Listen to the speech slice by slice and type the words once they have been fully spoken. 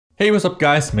Hey, what's up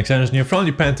guys, Max Engineer from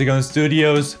the Pentagon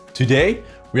Studios. Today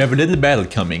we have a little battle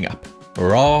coming up,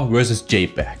 RAW versus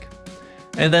JPEG.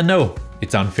 And I know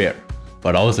it's unfair,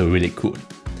 but also really cool.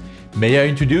 May I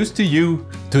introduce to you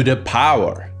to the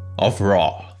power of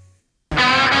RAW.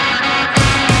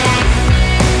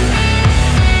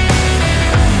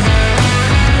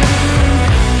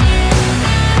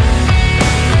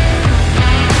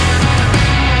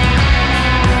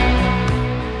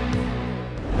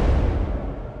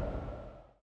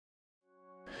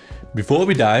 Before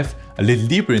we dive a little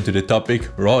deeper into the topic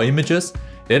RAW images,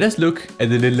 let us look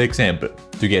at a little example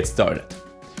to get started.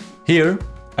 Here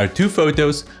are two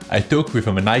photos I took with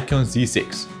a Nikon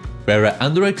Z6, where I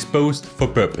underexposed for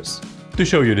purpose, to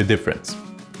show you the difference.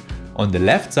 On the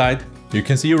left side you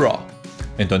can see RAW,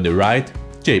 and on the right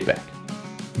JPEG.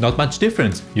 Not much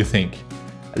difference, you think.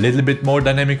 A little bit more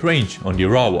dynamic range on the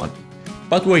RAW one.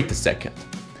 But wait a second.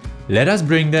 Let us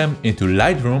bring them into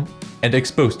Lightroom and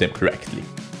expose them correctly.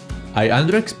 I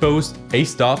underexposed a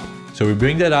stop, so we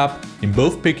bring that up in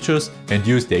both pictures and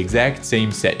use the exact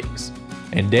same settings.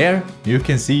 And there you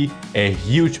can see a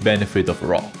huge benefit of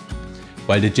RAW.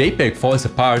 While the JPEG falls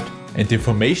apart and the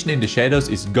information in the shadows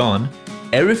is gone,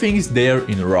 everything is there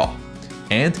in RAW.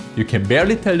 And you can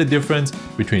barely tell the difference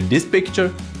between this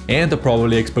picture and the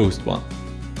properly exposed one.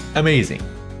 Amazing!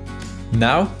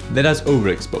 Now let us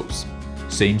overexpose.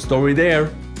 Same story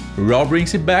there. RAW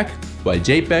brings it back, while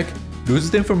JPEG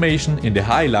loses the information in the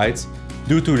highlights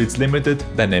due to its limited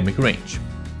dynamic range.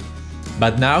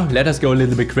 But now let us go a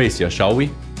little bit crazier, shall we?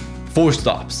 4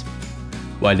 stops.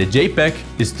 While the JPEG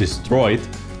is destroyed,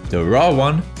 the RAW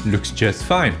one looks just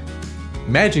fine.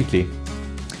 Magically.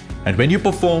 And when you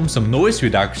perform some noise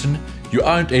reduction, you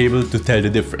aren't able to tell the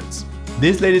difference.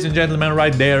 This, ladies and gentlemen,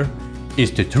 right there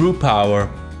is the true power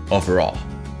of RAW.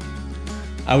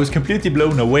 I was completely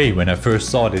blown away when I first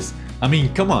saw this. I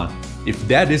mean, come on. If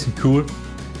that isn't cool.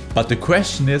 But the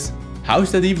question is, how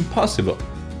is that even possible?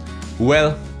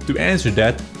 Well, to answer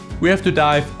that, we have to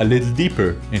dive a little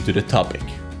deeper into the topic.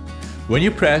 When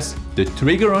you press the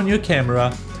trigger on your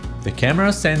camera, the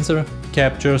camera sensor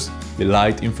captures the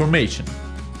light information.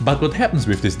 But what happens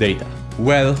with this data?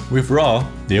 Well, with RAW,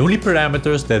 the only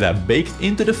parameters that are baked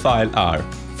into the file are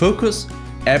focus,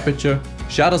 aperture,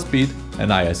 shutter speed and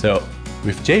ISO.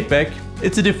 With JPEG,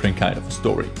 it's a different kind of a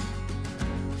story.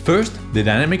 First, the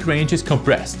dynamic range is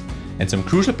compressed, and some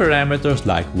crucial parameters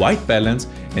like white balance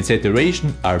and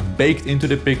saturation are baked into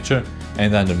the picture,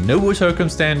 and under no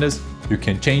circumstances you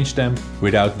can change them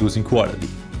without losing quality.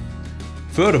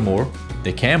 Furthermore,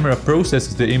 the camera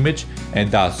processes the image and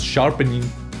does sharpening,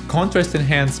 contrast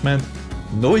enhancement,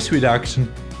 noise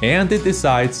reduction, and it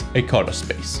decides a color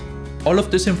space. All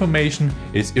of this information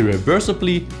is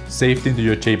irreversibly saved into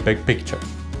your JPEG picture.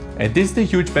 And this is the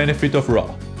huge benefit of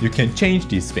RAW. You can change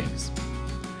these things.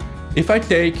 If I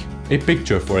take a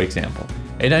picture, for example,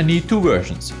 and I need 2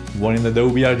 versions, one in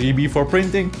Adobe RGB for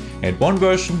printing and one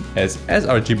version as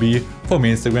sRGB for my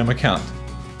Instagram account.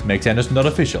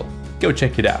 MaxEnderson.official, go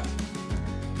check it out.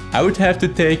 I would have to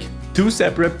take 2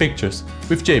 separate pictures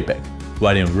with JPEG,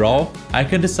 while in RAW I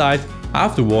can decide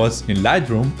afterwards in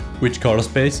Lightroom which color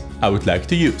space I would like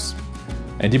to use.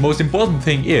 And the most important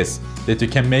thing is that you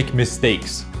can make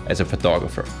mistakes as a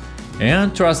photographer.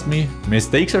 And trust me,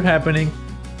 mistakes are happening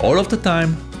all of the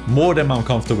time, more than I'm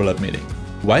comfortable admitting.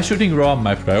 While shooting RAW,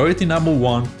 my priority number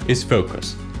 1 is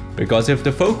focus. Because if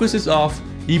the focus is off,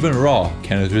 even RAW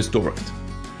cannot restore it.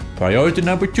 Priority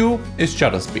number 2 is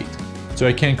shutter speed, so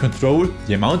I can control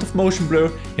the amount of motion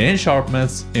blur and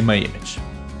sharpness in my image.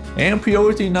 And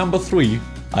priority number 3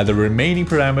 are the remaining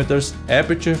parameters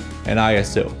aperture and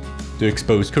ISO to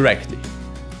expose correctly.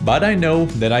 But I know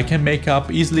that I can make up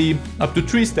easily up to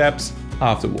 3 steps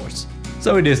afterwards,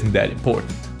 so it isn't that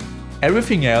important.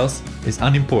 Everything else is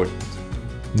unimportant.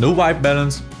 No white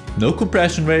balance, no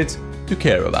compression rates to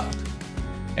care about.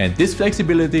 And this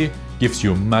flexibility gives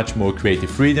you much more creative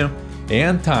freedom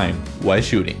and time while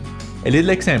shooting. A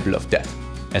little example of that.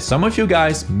 As some of you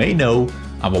guys may know,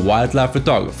 I'm a wildlife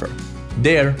photographer.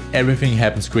 There, everything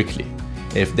happens quickly.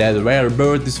 If that rare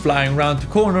bird is flying around the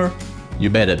corner,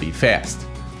 you better be fast.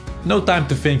 No time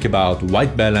to think about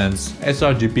white balance,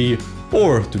 sRGB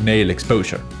or to nail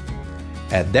exposure.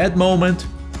 At that moment,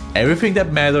 everything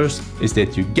that matters is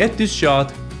that you get this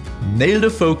shot, nail the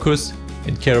focus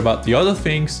and care about the other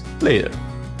things later.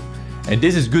 And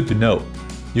this is good to know.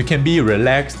 You can be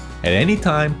relaxed at any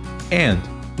time and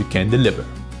you can deliver.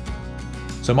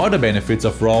 Some other benefits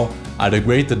of RAW are the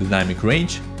greater dynamic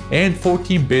range and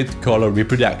 14-bit color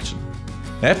reproduction.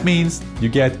 That means you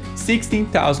get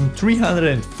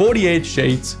 16,348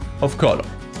 shades of color.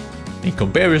 In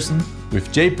comparison,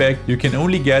 With JPEG you can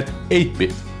only get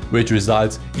 8-bit, which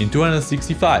results in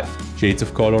 265 shades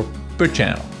of color per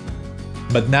channel.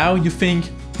 But now you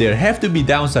think there have to be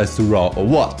downsides to RAW or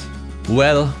what?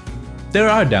 Well, there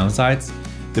are downsides,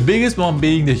 the biggest one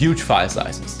being the huge file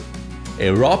sizes. A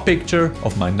RAW picture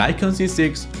of my Nikon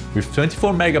Z6 with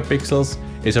 24 megapixels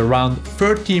is around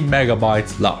 13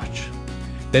 megabytes large.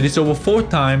 That is over 4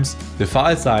 times the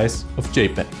file size of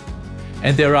JPEG.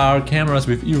 And there are cameras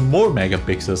with even more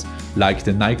megapixels like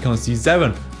the Nikon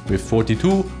Z7 with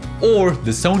 42 or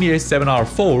the Sony a7R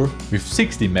IV with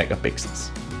 60 megapixels.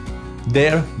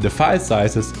 There, the file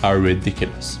sizes are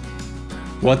ridiculous.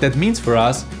 What that means for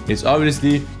us is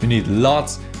obviously you need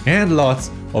lots and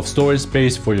lots of storage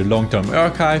space for your long-term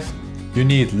archive, you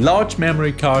need large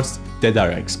memory cards that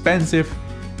are expensive,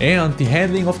 and the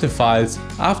handling of the files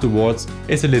afterwards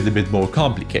is a little bit more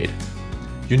complicated.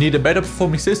 You need a better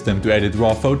performing system to edit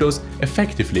RAW photos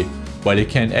effectively, while you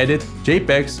can edit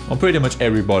JPEGs on pretty much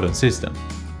every modern system.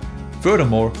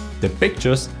 Furthermore, the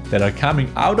pictures that are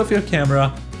coming out of your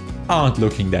camera aren't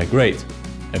looking that great,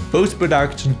 and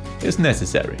post-production is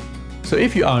necessary. So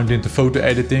if you aren't into photo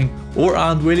editing or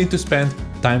aren't willing to spend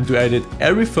time to edit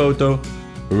every photo,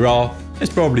 RAW is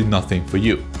probably nothing for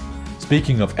you.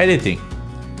 Speaking of editing,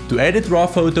 to edit RAW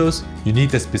photos you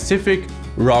need a specific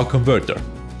RAW converter.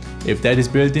 If that is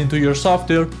built into your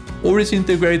software or is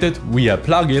integrated via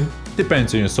plugin,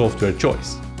 depends on your software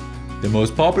choice. The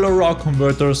most popular RAW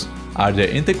converters are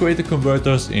the integrated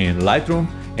converters in Lightroom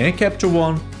and Capture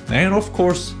One, and of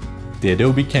course the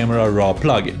Adobe Camera Raw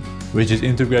plugin, which is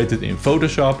integrated in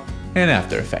Photoshop and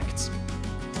After Effects.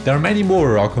 There are many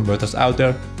more RAW converters out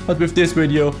there, but with this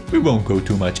video we won't go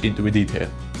too much into detail.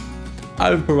 I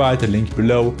will provide a link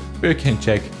below where you can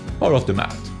check all of them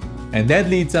out. And that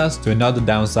leads us to another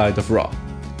downside of RAW,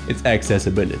 its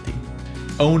accessibility.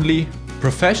 Only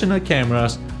professional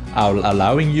cameras are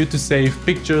allowing you to save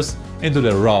pictures into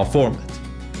the RAW format.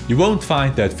 You won't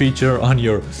find that feature on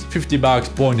your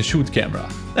 $50 point and shoot camera,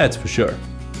 that's for sure.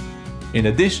 In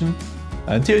addition,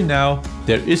 until now,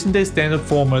 there isn't a standard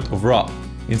format of RAW.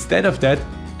 Instead of that,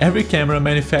 every camera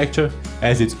manufacturer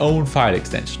has its own file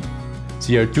extension.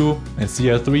 CR2 and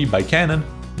CR3 by Canon,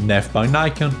 NEF by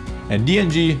Nikon, and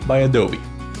DNG by Adobe,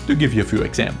 to give you a few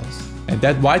examples. And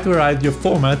that wide variety of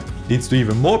format leads to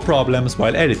even more problems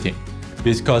while editing,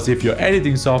 because if your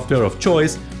editing software of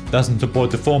choice doesn't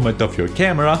support the format of your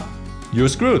camera, you're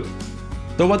screwed.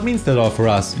 So what means that all for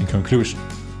us in conclusion?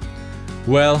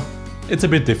 Well, it's a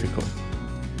bit difficult.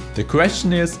 The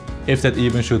question is if that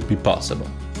even should be possible.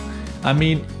 I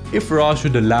mean, if RAW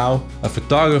should allow a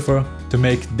photographer to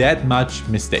make that much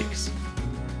mistakes.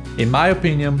 In my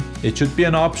opinion, it should be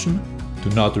an option to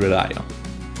not rely on.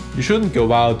 You shouldn't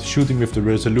go out shooting with the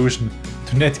resolution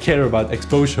to not care about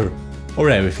exposure or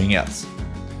everything else.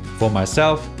 For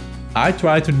myself, I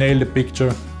try to nail the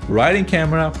picture right in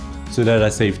camera so that I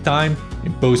save time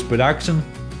in post-production,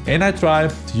 and I try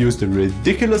to use the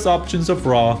ridiculous options of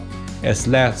RAW as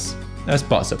less as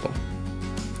possible.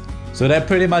 So that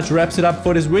pretty much wraps it up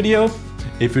for this video.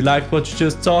 If you liked what you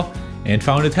just saw and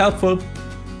found it helpful,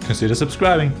 consider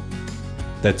subscribing.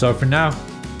 That's all for now.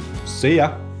 See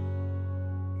ya!